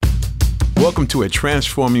Welcome to A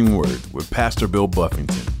Transforming Word with Pastor Bill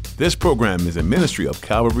Buffington. This program is a ministry of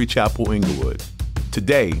Calvary Chapel, Inglewood.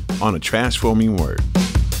 Today on A Transforming Word.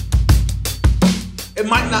 It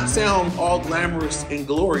might not sound all glamorous and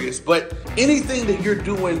glorious, but anything that you're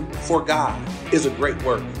doing for God is a great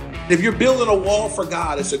work. If you're building a wall for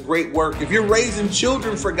God, it's a great work. If you're raising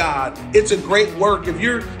children for God, it's a great work. If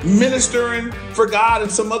you're ministering for God in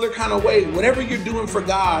some other kind of way, whatever you're doing for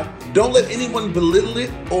God, don't let anyone belittle it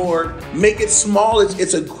or make it small.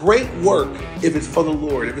 It's a great work if it's for the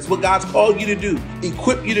Lord. If it's what God's called you to do,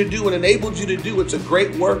 equipped you to do, and enabled you to do, it's a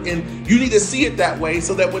great work. And you need to see it that way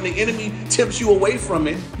so that when the enemy tempts you away from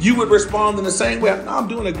it, you would respond in the same way. No, I'm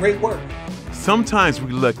doing a great work. Sometimes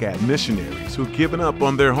we look at missionaries who've given up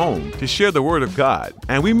on their home to share the word of God,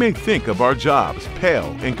 and we may think of our jobs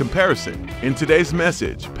pale in comparison. In today's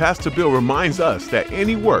message, Pastor Bill reminds us that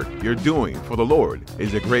any work you're doing for the Lord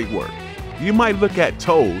is a great work. You might look at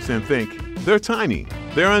toes and think, they're tiny,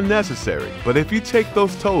 they're unnecessary. But if you take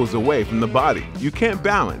those toes away from the body, you can't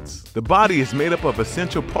balance. The body is made up of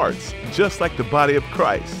essential parts, just like the body of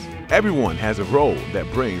Christ. Everyone has a role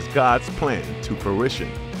that brings God's plan to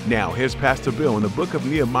fruition. Now, here's Pastor Bill in the book of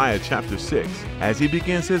Nehemiah chapter 6 as he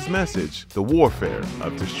begins his message, The Warfare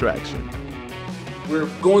of Distraction. We're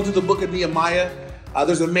going through the book of Nehemiah.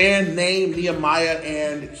 There's a man named Nehemiah,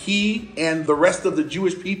 and he and the rest of the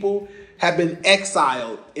Jewish people have been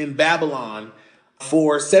exiled in Babylon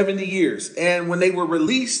for 70 years. And when they were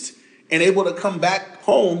released and able to come back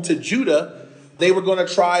home to Judah, they were going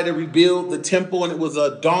to try to rebuild the temple, and it was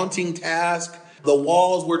a daunting task. The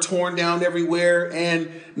walls were torn down everywhere, and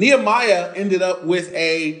Nehemiah ended up with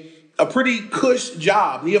a pretty cush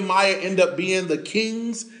job. Nehemiah ended up being the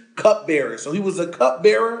king's cupbearer. So he was a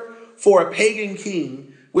cupbearer for a pagan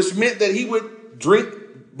king, which meant that he would drink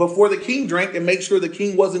before the king drank and make sure the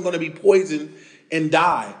king wasn't going to be poisoned and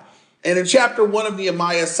die. And in chapter 1 of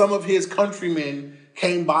Nehemiah, some of his countrymen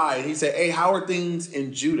came by and he said, "Hey, how are things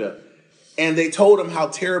in Judah?" And they told him how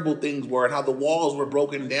terrible things were and how the walls were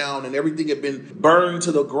broken down and everything had been burned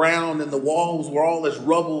to the ground and the walls were all as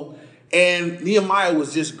rubble. And Nehemiah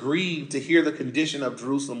was just grieved to hear the condition of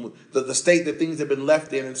Jerusalem, the state that things had been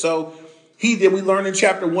left in. And so we learned in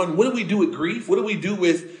chapter 1, what do we do with grief? What do we do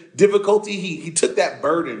with difficulty? He took that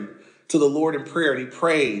burden to the Lord in prayer, and he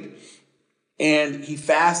prayed and he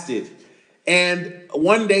fasted. And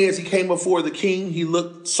one day as he came before the king, he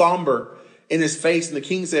looked somber in his face, and the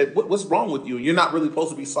king said, what's wrong with you? You're not really supposed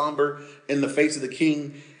to be somber in the face of the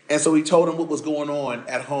king. And so he told him what was going on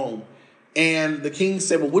at home. And the king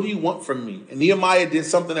said, well, what do you want from me? And Nehemiah did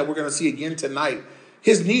something that we're going to see again tonight.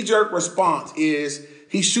 His knee-jerk response is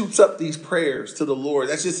he shoots up these prayers to the Lord.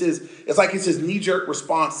 That's just it's his knee-jerk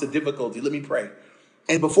response to difficulty. Let me pray.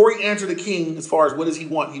 And before he answered the king, as far as what does he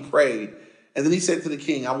want, he prayed. And then he said to the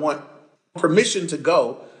king, I want permission to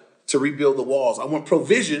go to rebuild the walls. I want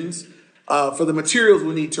provisions for the materials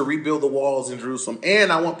we need to rebuild the walls in Jerusalem.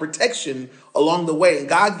 And I want protection along the way. And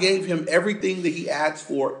God gave him everything that he asked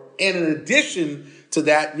for. And in addition to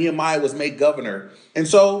that, Nehemiah was made governor. And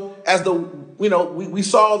so we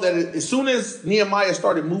saw that as soon as Nehemiah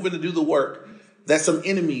started moving to do the work, that some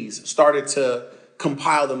enemies started to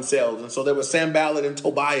compile themselves. And so there was Sanballat and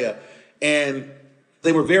Tobiah, and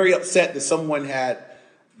they were very upset that someone had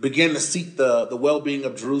begun to seek the well-being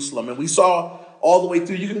of Jerusalem. And we saw all the way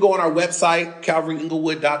through. You can go on our website,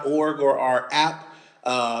 calvaryinglewood.org, or our app,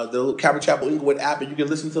 the Calvary Chapel Inglewood app, and you can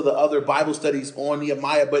listen to the other Bible studies on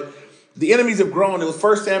Nehemiah. But the enemies have grown. It was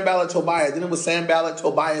first Sanballat, Tobiah, then it was Sanballat,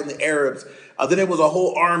 Tobiah, and the Arabs. Then it was a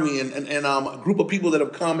whole army and a group of people that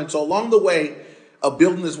have come. And so along the way of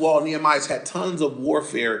building this wall, Nehemiah's had tons of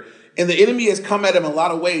warfare. And the enemy has come at him in a lot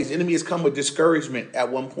of ways. The enemy has come with discouragement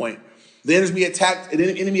at one point. The enemy attacked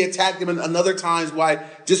him in other times by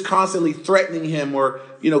just constantly threatening him or,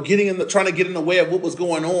 trying to get in the way of what was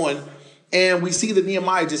going on. And we see that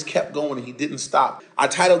Nehemiah just kept going and he didn't stop. I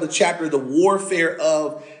titled the chapter, The Warfare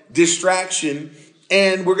of Distraction.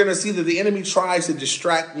 And we're going to see that the enemy tries to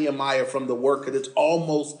distract Nehemiah from the work because it's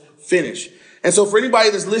almost finished. And so for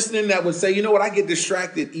anybody that's listening that would say, you know what, I get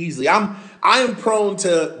distracted easily. I am prone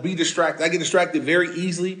to be distracted. I get distracted very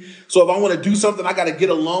easily. So if I want to do something, I got to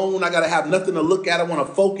get alone. I got to have nothing to look at. I want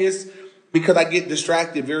to focus because I get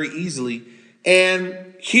distracted very easily.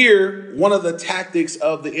 And here, one of the tactics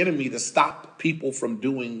of the enemy to stop people from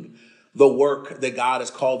doing the work that God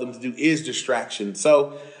has called them to do is distraction.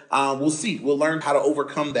 So we'll see. We'll learn how to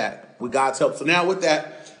overcome that with God's help. So now with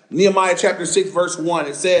that, Nehemiah chapter 6, verse 1,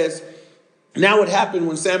 it says, now it happened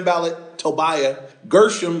when Sanballat, Tobiah,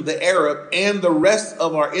 Gershom the Arab, and the rest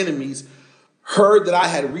of our enemies heard that I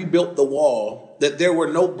had rebuilt the wall, that there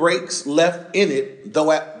were no breaks left in it,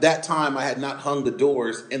 though at that time I had not hung the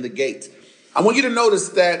doors and the gates. I want you to notice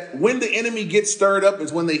that when the enemy gets stirred up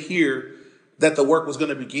is when they hear that the work was going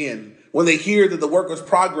to begin, when they hear that the work was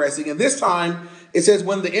progressing. And this time it says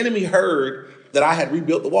when the enemy heard that I had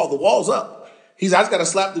rebuilt the wall's up. I just got to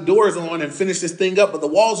slap the doors on and finish this thing up. But the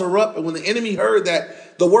walls are up. And when the enemy heard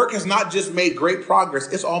that the work has not just made great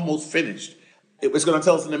progress, it's almost finished. It's going to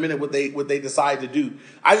tell us in a minute what they decide to do.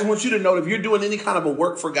 I just want you to know, if you're doing any kind of a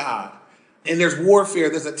work for God, and there's warfare,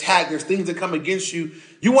 there's attack, there's things that come against you,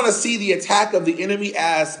 you want to see the attack of the enemy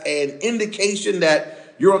as an indication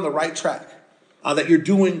that you're on the right track, that you're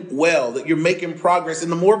doing well, that you're making progress.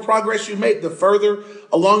 And the more progress you make, the further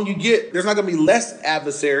along you get. There's not going to be less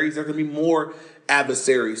adversaries. There's going to be more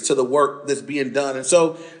adversaries to the work that's being done. And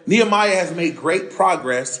so Nehemiah has made great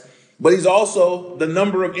progress, but he's also, the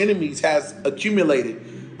number of enemies has accumulated.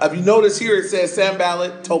 If you notice here, it says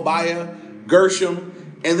Sanballat, Tobiah,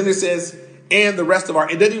 Gershom, and then it says, and the rest of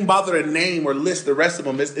it doesn't even bother to name or list the rest of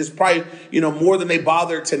them. It's probably, more than they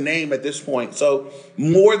bothered to name at this point. So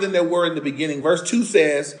more than there were in the beginning. Verse 2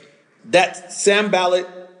 says that Sanballat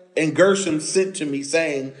and Gershom sent to me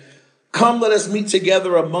saying, come, let us meet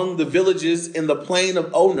together among the villages in the plain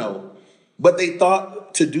of Ono. But they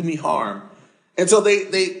thought to do me harm. And so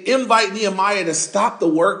they invite Nehemiah to stop the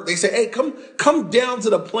work. They say, hey, come down to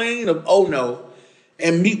the plain of Ono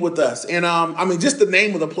and meet with us. And just the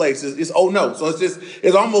name of the place is Ono. So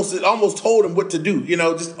it almost told him what to do.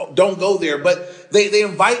 Just don't go there. But they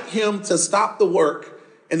invite him to stop the work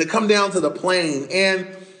and to come down to the plain. And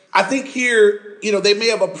I think here, they may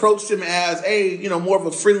have approached him as more of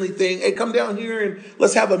a friendly thing. Hey, come down here and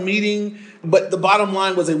let's have a meeting. But the bottom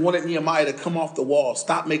line was they wanted Nehemiah to come off the wall,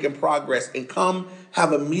 stop making progress, and come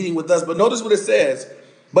have a meeting with us. But notice what it says.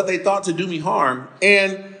 But they thought to do me harm.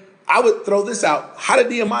 And I would throw this out. How did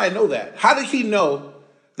Nehemiah know that? How did he know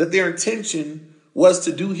that their intention was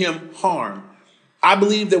to do him harm? I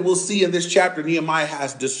believe that we'll see in this chapter, Nehemiah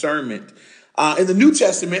has discernment. In the New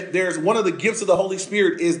Testament, there's one of the gifts of the Holy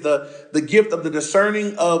Spirit is the gift of the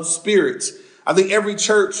discerning of spirits. I think every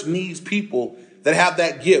church needs people that have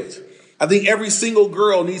that gift. I think every single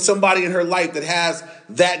girl needs somebody in her life that has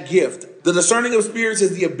that gift. The discerning of spirits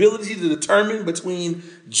is the ability to determine between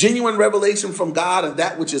genuine revelation from God and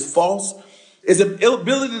that which is false. It's the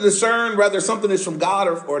ability to discern whether something is from God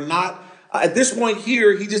or not. At this point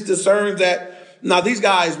here, he just discerns that now these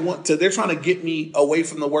guys they're trying to get me away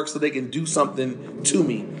from the work so they can do something to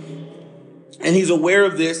me. And he's aware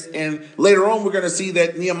of this. And later on, we're going to see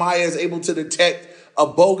that Nehemiah is able to detect a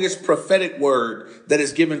bogus prophetic word that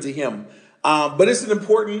is given to him. But it's an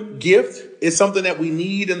important gift. It's something that we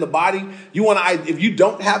need in the body. If you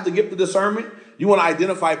don't have the gift of discernment, you want to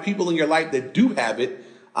identify people in your life that do have it,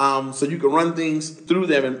 so you can run things through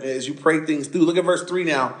them and as you pray things through. Look at verse 3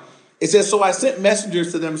 now. It says, so I sent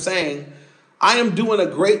messengers to them saying, I am doing a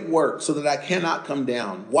great work so that I cannot come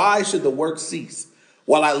down. Why should the work cease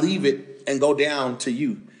while I leave it and go down to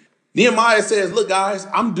you? Nehemiah says, look, guys,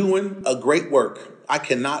 I'm doing a great work. I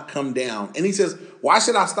cannot come down. And he says, why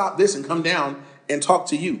should I stop this and come down and talk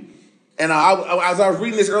to you? And as I was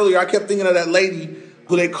reading this earlier, I kept thinking of that lady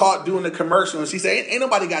who they caught doing the commercial. And she said, ain't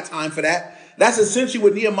nobody got time for that. That's essentially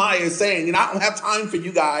what Nehemiah is saying. I don't have time for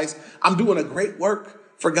you guys. I'm doing a great work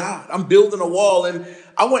for God. I'm building a wall. And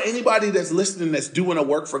I want anybody that's listening that's doing a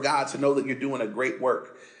work for God to know that you're doing a great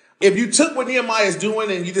work. If you took what Nehemiah is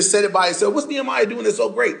doing and you just said it by yourself, what's Nehemiah doing that's so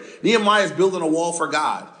great? Nehemiah is building a wall for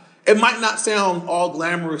God. It might not sound all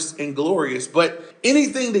glamorous and glorious, but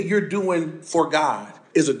anything that you're doing for God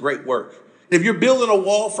is a great work. If you're building a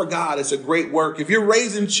wall for God, it's a great work. If you're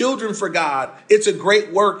raising children for God, it's a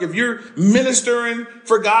great work. If you're ministering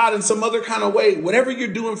for God in some other kind of way, whatever you're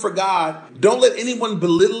doing for God, don't let anyone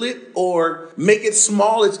belittle it or make it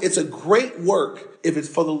small. It's a great work if it's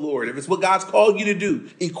for the Lord. If it's what God's called you to do,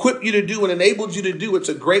 equipped you to do, and enabled you to do, it's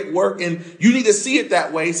a great work. And you need to see it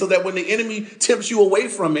that way so that when the enemy tempts you away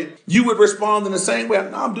from it, you would respond in the same way.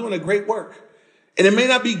 No, I'm doing a great work. And it may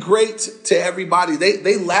not be great to everybody.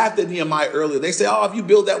 They laughed at Nehemiah earlier. They say, if you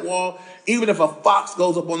build that wall, even if a fox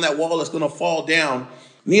goes up on that wall, it's going to fall down.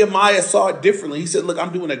 Nehemiah saw it differently. He said, look,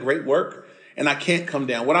 I'm doing a great work and I can't come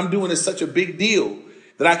down. What I'm doing is such a big deal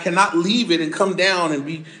that I cannot leave it and come down and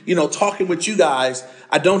be, talking with you guys.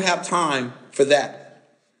 I don't have time for that.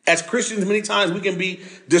 As Christians, many times we can be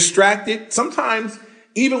distracted, sometimes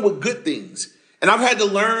even with good things. And I've had to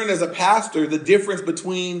learn as a pastor the difference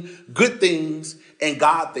between good things and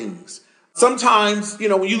God things. Sometimes,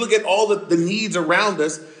 when you look at all the needs around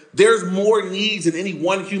us, there's more needs than any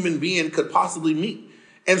one human being could possibly meet.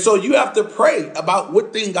 And so you have to pray about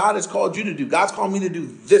what thing God has called you to do. God's called me to do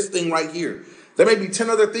this thing right here. There may be 10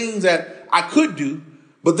 other things that I could do,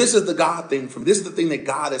 but this is the God thing for me. This is the thing that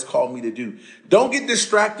God has called me to do. Don't get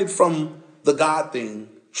distracted from the God thing,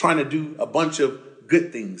 trying to do a bunch of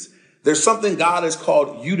good things. There's something God has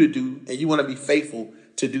called you to do, and you want to be faithful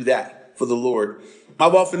to do that for the Lord.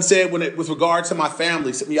 I've often said with regard to my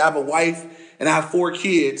family, I have a wife and I have 4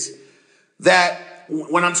 kids, that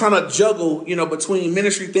when I'm trying to juggle, between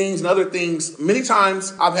ministry things and other things, many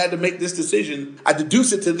times I've had to make this decision. I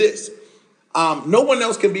deduce it to this. No one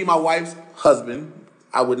else can be my wife's husband.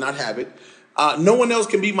 I would not have it. No one else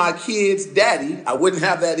can be my kid's daddy. I wouldn't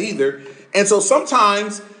have that either. And so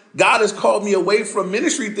sometimes God has called me away from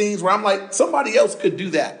ministry things where I'm like, somebody else could do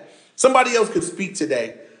that. Somebody else could speak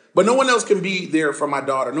today. But no one else can be there for my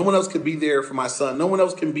daughter. No one else could be there for my son. No one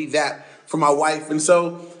else can be that for my wife. And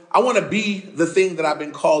so I want to be the thing that I've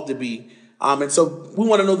been called to be. And so we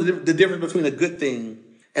want to know the difference between a good thing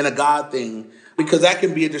and a God thing, because that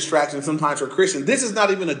can be a distraction sometimes for Christians. This is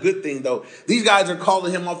not even a good thing, though. These guys are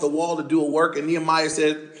calling him off the wall to do a work. And Nehemiah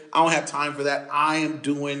said, I don't have time for that. I am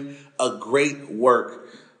doing a great work.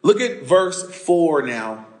 Look at verse 4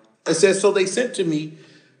 now. It says, so they sent to me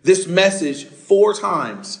this message 4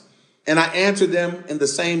 times, and I answered them in the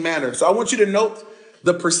same manner. So I want you to note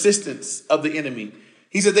the persistence of the enemy.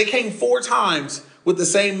 He said they came 4 times with the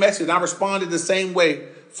same message. I responded the same way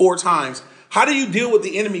 4 times. How do you deal with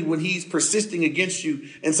the enemy when he's persisting against you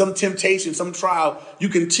in some temptation, some trial? You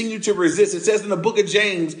continue to resist. It says in the book of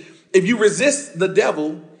James, if you resist the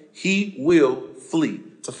devil, he will flee.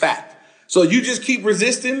 It's a fact. So you just keep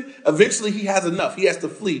resisting. Eventually he has enough. He has to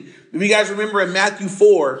flee. If you guys remember in Matthew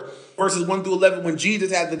 4, verses 1 through 11, when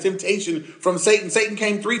Jesus had the temptation from Satan, Satan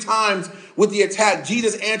came 3 times with the attack.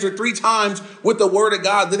 Jesus answered 3 times with the word of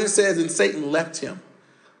God. Then it says, and Satan left him.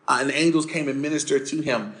 And the angels came and ministered to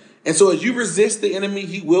him. And so as you resist the enemy,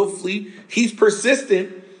 he will flee. He's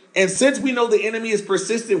persistent. And since we know the enemy is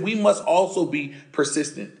persistent, we must also be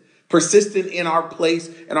persistent. Persistent in our place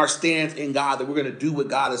and our stance in God, that we're going to do what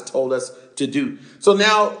God has told us to do. So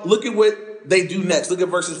now look at what they do next. Look at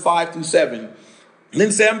verses 5 through 7.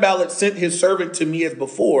 Then Sanballat sent his servant to me as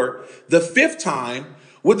before, the 5th time,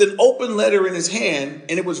 with an open letter in his hand.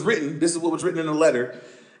 And it was written, this is what was written in the letter.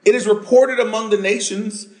 It is reported among the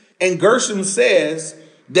nations, and Gershom says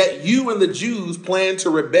that you and the Jews plan to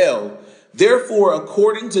rebel. Therefore,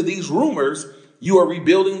 according to these rumors, you are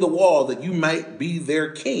rebuilding the wall that you might be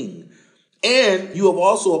their king. And you have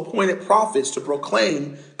also appointed prophets to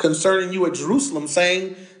proclaim concerning you at Jerusalem,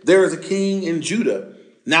 saying, there is a king in Judah.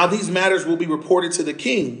 Now these matters will be reported to the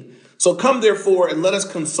king. So come therefore and let us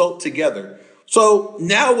consult together. So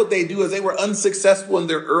now what they do is they were unsuccessful in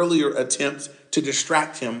their earlier attempts to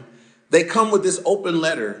distract him. They come with this open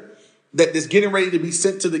letter that is getting ready to be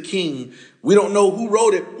sent to the king. We don't know who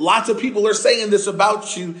wrote it. Lots of people are saying this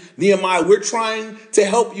about you, Nehemiah. We're trying to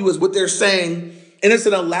help you is what they're saying. And it's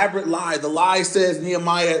an elaborate lie. The lie says,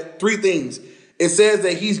 Nehemiah, 3 things. It says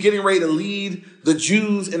that he's getting ready to lead the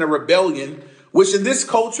Jews in a rebellion, which in this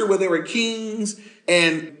culture where there were kings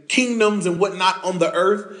and kingdoms and whatnot on the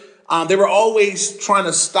earth, they were always trying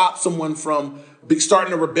to stop someone from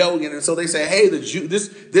starting a rebellion. And so they say, hey,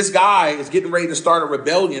 this guy is getting ready to start a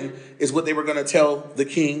rebellion, is what they were going to tell the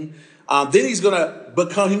king. Then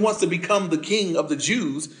he wants to become the king of the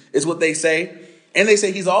Jews, is what they say. And they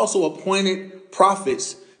say he's also appointed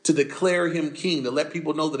prophets to declare him king, to let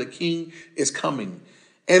people know that a king is coming.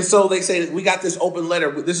 And so they say, we got this open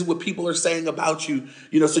letter. This is what people are saying about you.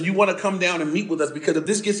 So you want to come down and meet with us, because if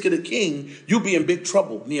this gets to the king, you'll be in big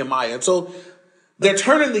trouble, Nehemiah. And so they're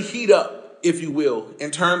turning the heat up, if you will, in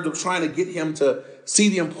terms of trying to get him to see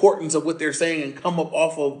the importance of what they're saying and come up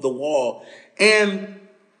off of the wall. And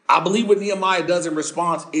I believe what Nehemiah does in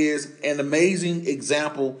response is an amazing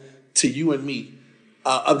example to you and me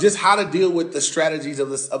of just how to deal with the strategies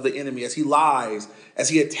of the enemy, as he lies, as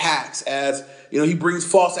he attacks, as he brings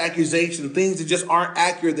false accusations, things that just aren't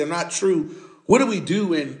accurate, they're not true. What do we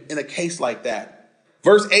do in a case like that?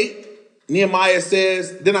 Verse 8, Nehemiah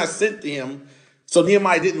says, then I sent to him. So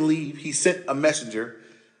Nehemiah didn't leave. He sent a messenger.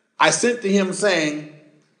 I sent to him saying,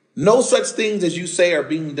 no such things as you say are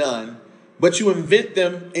being done, but you invent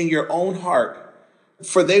them in your own heart.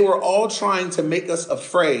 For they were all trying to make us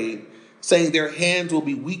afraid, saying their hands will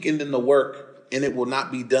be weakened in the work and it will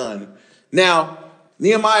not be done. Now,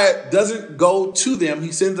 Nehemiah doesn't go to them.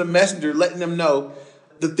 He sends a messenger letting them know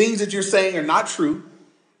the things that you're saying are not true,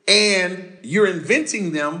 and you're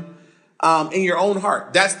inventing them in your own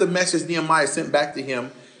heart. That's the message Nehemiah sent back to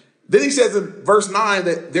him. Then he says in verse 9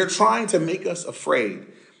 that they're trying to make us afraid.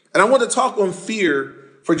 And I want to talk on fear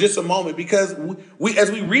for just a moment, because we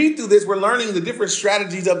as we read through this, we're learning the different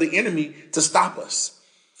strategies of the enemy to stop us.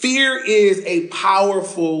 Fear is a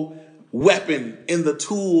powerful weapon in the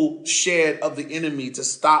tool shed of the enemy to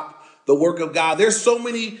stop the work of God. There's so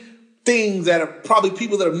many things that are probably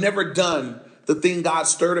people that have never done the thing God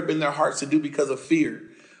stirred up in their hearts to do because of fear.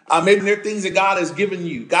 Maybe there are things that God has given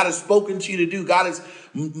you, God has spoken to you to do, God has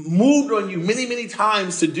moved on you many, many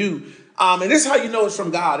times to do. And this is how you know it's from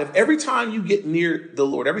God. If every time you get near the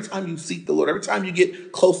Lord, every time you seek the Lord, every time you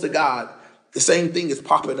get close to God, the same thing is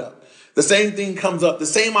popping up. The same thing comes up. The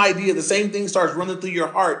same idea, the same thing starts running through your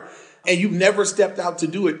heart. And you've never stepped out to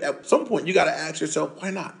do it. At some point, you got to ask yourself, why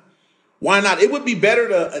not? Why not? It would be better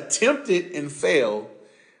to attempt it and fail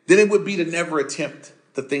than it would be to never attempt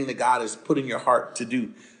the thing that God has put in your heart to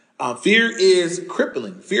do. Fear is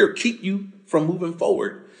crippling. Fear keep you from moving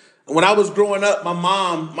forward. When I was growing up, my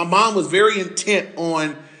mom was very intent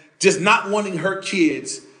on just not wanting her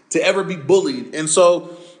kids to ever be bullied. And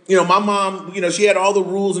so, my mom, she had all the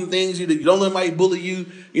rules and things. You don't let anybody bully you.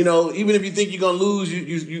 Even if you think you're going to lose,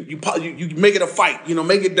 you make it a fight,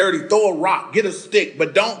 make it dirty, throw a rock, get a stick,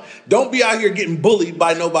 but don't be out here getting bullied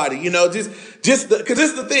by nobody, because this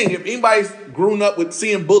is the thing. If anybody's grown up with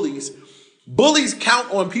seeing bullies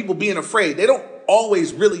count on people being afraid. They don't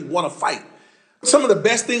always really want to fight. Some of the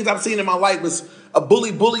best things I've seen in my life was a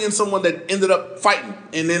bully bullying someone that ended up fighting.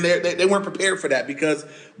 And then they weren't prepared for that because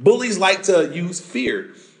bullies like to use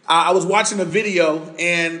fear. I was watching a video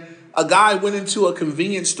and a guy went into a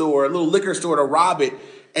convenience store, a little liquor store to rob it.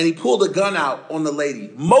 And he pulled a gun out on the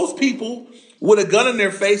lady. Most people with a gun in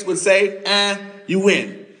their face would say, you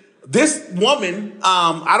win. This woman,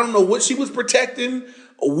 I don't know what she was protecting,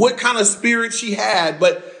 what kind of spirit she had,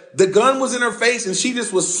 but the gun was in her face and she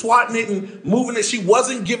just was swatting it and moving it. She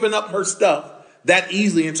wasn't giving up her stuff that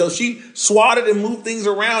easily. And so she swatted and moved things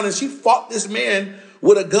around and she fought this man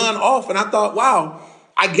with a gun off. And I thought, wow,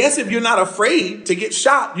 I guess if you're not afraid to get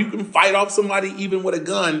shot, you can fight off somebody even with a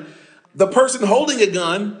gun. The person holding a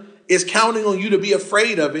gun is counting on you to be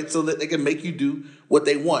afraid of it so that they can make you do what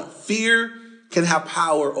they want. Fear can have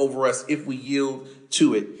power over us if we yield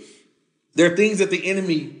to it. There are things that the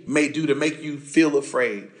enemy may do to make you feel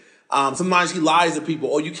afraid. Sometimes he lies to people.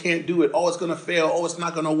 Oh, you can't do it. Oh, it's going to fail. Oh, it's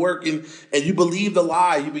not going to work. And you believe the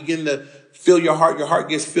lie. You begin to fill your heart. Your heart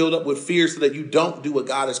gets filled up with fear so that you don't do what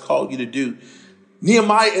God has called you to do.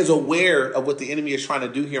 Nehemiah is aware of what the enemy is trying to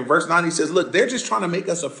do here. In verse 9, he says, look, they're just trying to make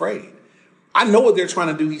us afraid. I know what they're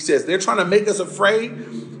trying to do. He says, they're trying to make us afraid.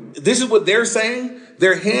 This is what they're saying.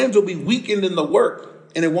 Their hands will be weakened in the work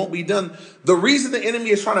and it won't be done. The reason the enemy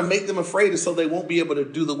is trying to make them afraid is so they won't be able to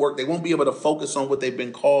do the work. They won't be able to focus on what they've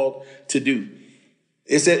been called to do.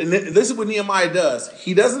 It said, and this is what Nehemiah does.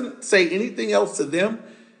 He doesn't say anything else to them.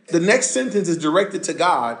 The next sentence is directed to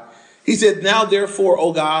God. He said, now, therefore,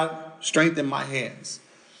 O God, strengthen my hands.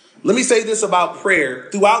 Let me say this about prayer.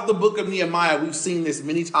 Throughout the book of Nehemiah, we've seen this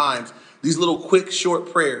many times, these little quick,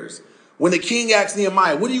 short prayers. When the king asked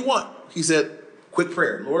Nehemiah, what do you want? He said, quick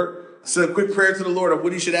prayer, Lord. Said a quick prayer to the Lord of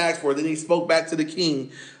what he should ask for. Then he spoke back to the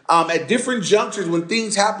king. At different junctures, when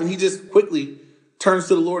things happen, he just quickly turns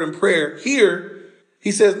to the Lord in prayer. Here,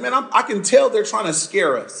 he says, man, I can tell they're trying to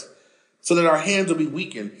scare us so that our hands will be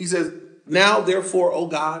weakened. He says, now, therefore, O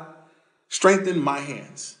God, strengthen my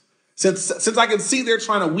hands. Since I can see they're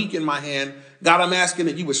trying to weaken my hand, God, I'm asking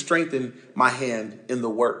that you would strengthen my hand in the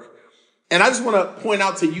work. And I just want to point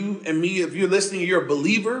out to you and me, if you're listening, you're a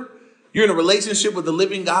believer, you're in a relationship with the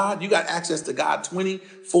living God, you got access to God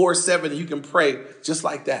 24/7, and you can pray just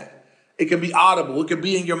like that. It can be audible. It can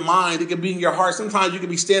be in your mind. It can be in your heart. Sometimes you can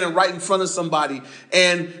be standing right in front of somebody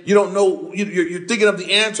and you don't know, you're thinking of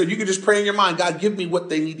the answer. You can just pray in your mind. God, give me what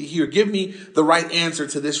they need to hear. Give me the right answer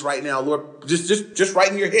to this right now. Lord, just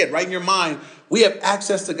right in your head, right in your mind. We have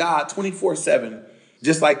access to God 24/7,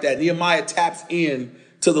 just like that. Nehemiah taps in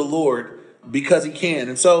to the Lord because he can.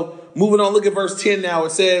 And so moving on, look at verse 10 now.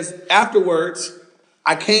 It says, afterwards,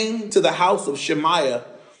 I came to the house of Shemaiah,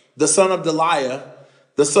 the son of Deliah,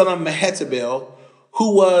 the son of Mehetabel,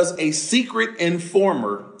 who was a secret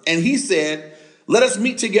informer. And he said, let us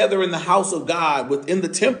meet together in the house of God within the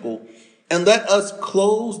temple, and let us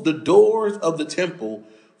close the doors of the temple,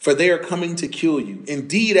 for they are coming to kill you.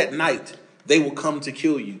 Indeed, at night, they will come to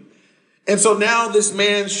kill you. And so now this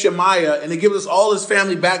man, Shemaiah, and it gives us all his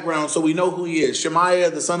family background so we know who he is.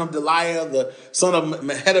 Shemaiah, the son of Deliah, the son of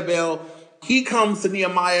Mehetabel. He comes to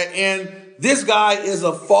Nehemiah, and this guy is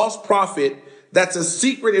a false prophet that's a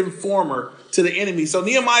secret informer to the enemy. So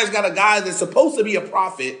Nehemiah's got a guy that's supposed to be a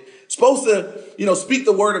prophet, supposed to, speak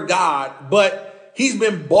the word of God, but he's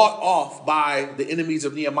been bought off by the enemies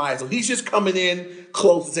of Nehemiah. So he's just coming in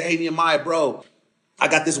close and saying, hey, Nehemiah, bro, I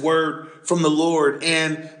got this word from the Lord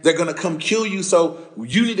and they're going to come kill you. So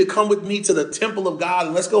you need to come with me to the temple of God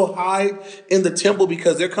and let's go hide in the temple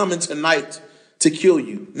because they're coming tonight to kill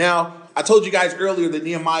you. Now, I told you guys earlier that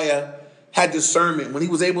Nehemiah had discernment when he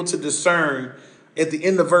was able to discern at the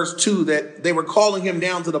end of verse 2 that they were calling him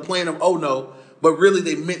down to the plain of Ono, but really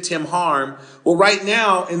they meant him harm. Well, right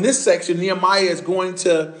now in this section, Nehemiah is going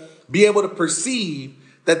to be able to perceive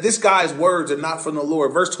that this guy's words are not from the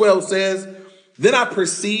Lord. Verse 12 says, "Then I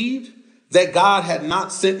perceived that God had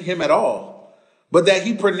not sent him at all, but that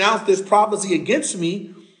he pronounced this prophecy against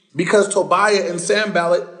me because Tobiah and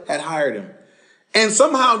Sanballat had hired him." And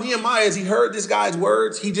somehow Nehemiah, as he heard this guy's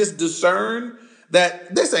words, he just discerned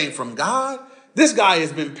that this ain't from God. This guy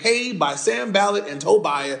has been paid by Sanballat and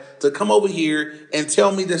Tobiah to come over here and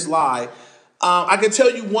tell me this lie. I can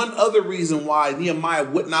tell you one other reason why Nehemiah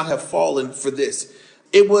would not have fallen for this.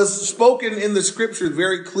 It was spoken in the scriptures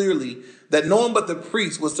very clearly that no one but the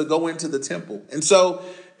priest was to go into the temple. And so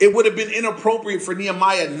it would have been inappropriate for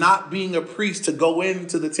Nehemiah not being a priest to go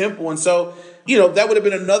into the temple. And so, that would have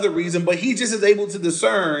been another reason, but he just is able to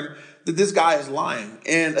discern that this guy is lying.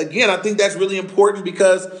 And again, I think that's really important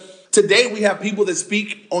because today we have people that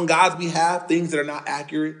speak on God's behalf, things that are not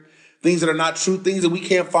accurate, things that are not true, things that we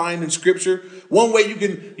can't find in scripture. One way you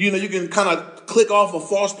can kind of click off a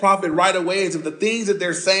false prophet right away is if the things that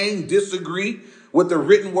they're saying disagree with the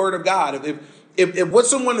written word of God. If what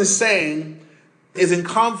someone is saying is in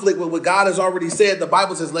conflict with what God has already said, the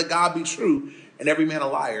Bible says, let God be true and every man a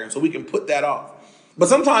liar. And so we can put that off. But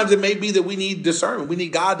sometimes it may be that we need discernment. We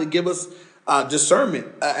need God to give us discernment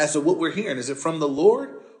as to what we're hearing. Is it from the Lord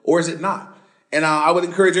or is it not? And I would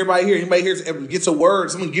encourage everybody here, gets a word,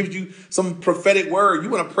 someone gives you some prophetic word, you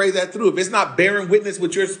want to pray that through. If it's not bearing witness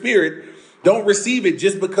with your spirit, don't receive it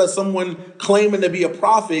just because someone claiming to be a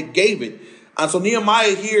prophet gave it. So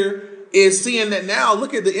Nehemiah here is seeing that now,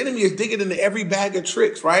 look at the enemy is digging into every bag of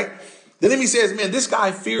tricks, right? The enemy says, man, this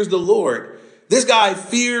guy fears the Lord. This guy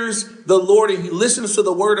fears the Lord and he listens to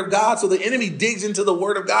the word of God. So the enemy digs into the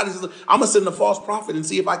word of God. He says, I'm going to send a false prophet and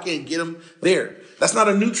see if I can't get him there. That's not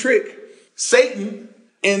a new trick. Satan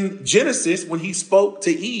in Genesis, when he spoke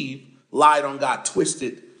to Eve, lied on God,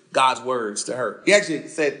 twisted God's words to her. He actually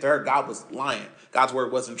said to her, God was lying. God's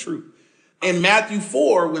word wasn't true. In Matthew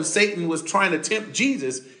 4, when Satan was trying to tempt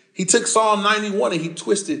Jesus, he took Psalm 91 and he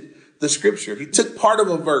twisted the scripture. He took part of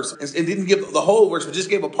a verse and didn't give the whole verse, but just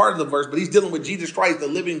gave a part of the verse. But he's dealing with Jesus Christ, the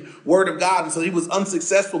living word of God. And so he was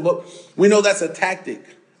unsuccessful. But we know that's a tactic,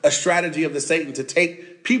 a strategy of the Satan to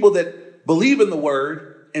take people that believe in the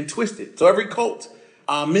word and twist it. So every cult,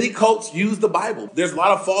 many cults use the Bible. There's a lot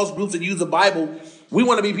of false groups that use the Bible. We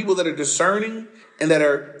want to be people that are discerning and that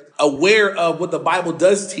are aware of what the Bible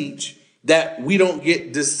does teach, that we don't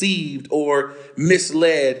get deceived or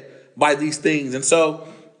misled by these things. And so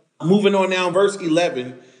moving on now, verse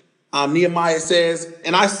 11, Nehemiah says,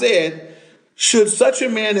 "And I said, should such a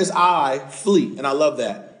man as I flee?" And I love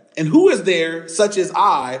that. "And who is there such as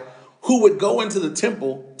I who would go into the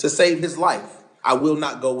temple to save his life? I will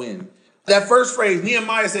not go in." That first phrase,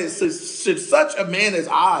 Nehemiah says, should such a man as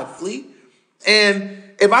I flee? And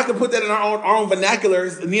if I could put that in our own vernacular,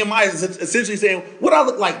 Nehemiah is essentially saying, what I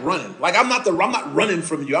look like running? Like I'm not running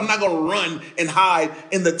from you. I'm not going to run and hide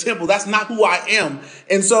in the temple. That's not who I am.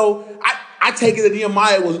 And so I take it that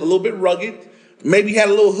Nehemiah was a little bit rugged. Maybe he had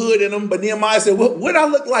a little hood in him, but Nehemiah said, what I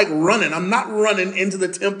look like running? I'm not running into the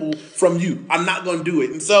temple from you. I'm not going to do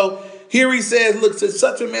it. And so here he says, look, to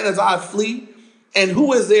such a man as I flee, and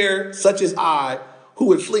who is there such as I who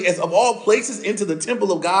would flee, as of all places, into the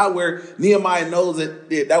temple of God, where Nehemiah knows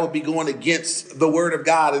that would be going against the word of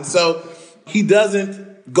God. And so he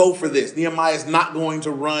doesn't go for this. Nehemiah is not going to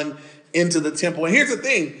run into the temple. And here's the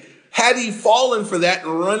thing. Had he fallen for that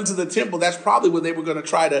and run to the temple, that's probably where they were going to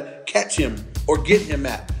try to catch him or get him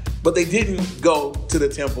at. But they didn't go to the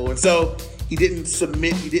temple. And so he didn't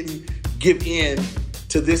submit. He didn't give in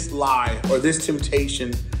to this lie or this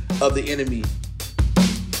temptation of the enemy.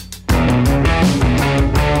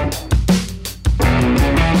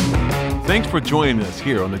 Thanks for joining us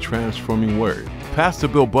here on The Transforming Word. Pastor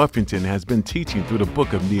Bill Buffington has been teaching through the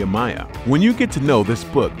book of Nehemiah. When you get to know this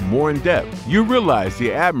book more in depth, you realize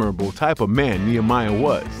the admirable type of man Nehemiah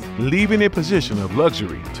was, leaving a position of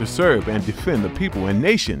luxury to serve and defend the people and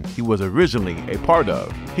nation he was originally a part of.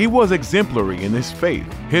 He was exemplary in his faith,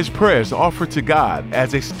 his prayers offered to God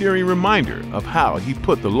as a steering reminder of how he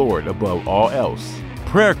put the Lord above all else.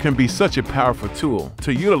 Prayer can be such a powerful tool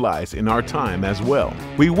to utilize in our time as well.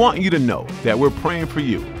 We want you to know that we're praying for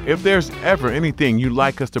you. If there's ever anything you'd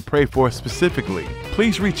like us to pray for specifically,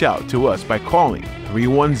 please reach out to us by calling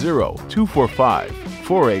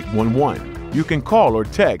 310-245-4811 You can call or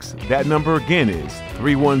text. That number again is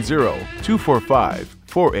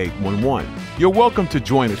 310-245-4811. You're welcome to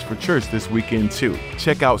join us for church this weekend too.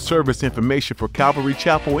 Check out service information for Calvary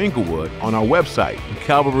Chapel Inglewood on our website,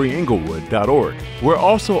 calvaryinglewood.org. We're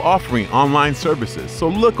also offering online services, so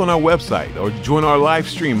look on our website or join our live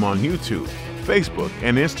stream on YouTube, Facebook,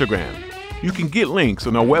 and Instagram. You can get links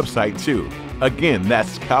on our website too. Again,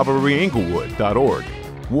 that's calvaryinglewood.org.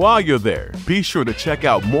 While you're there, be sure to check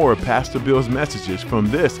out more of Pastor Bill's messages from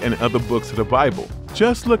this and other books of the Bible.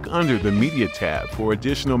 Just look under the Media tab for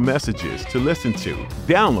additional messages to listen to,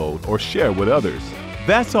 download, or share with others.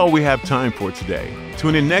 That's all we have time for today.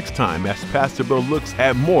 Tune in next time as Pastor Bill looks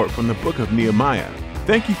at more from the book of Nehemiah.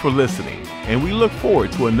 Thank you for listening, and we look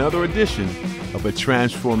forward to another edition of A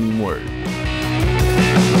Transforming Word.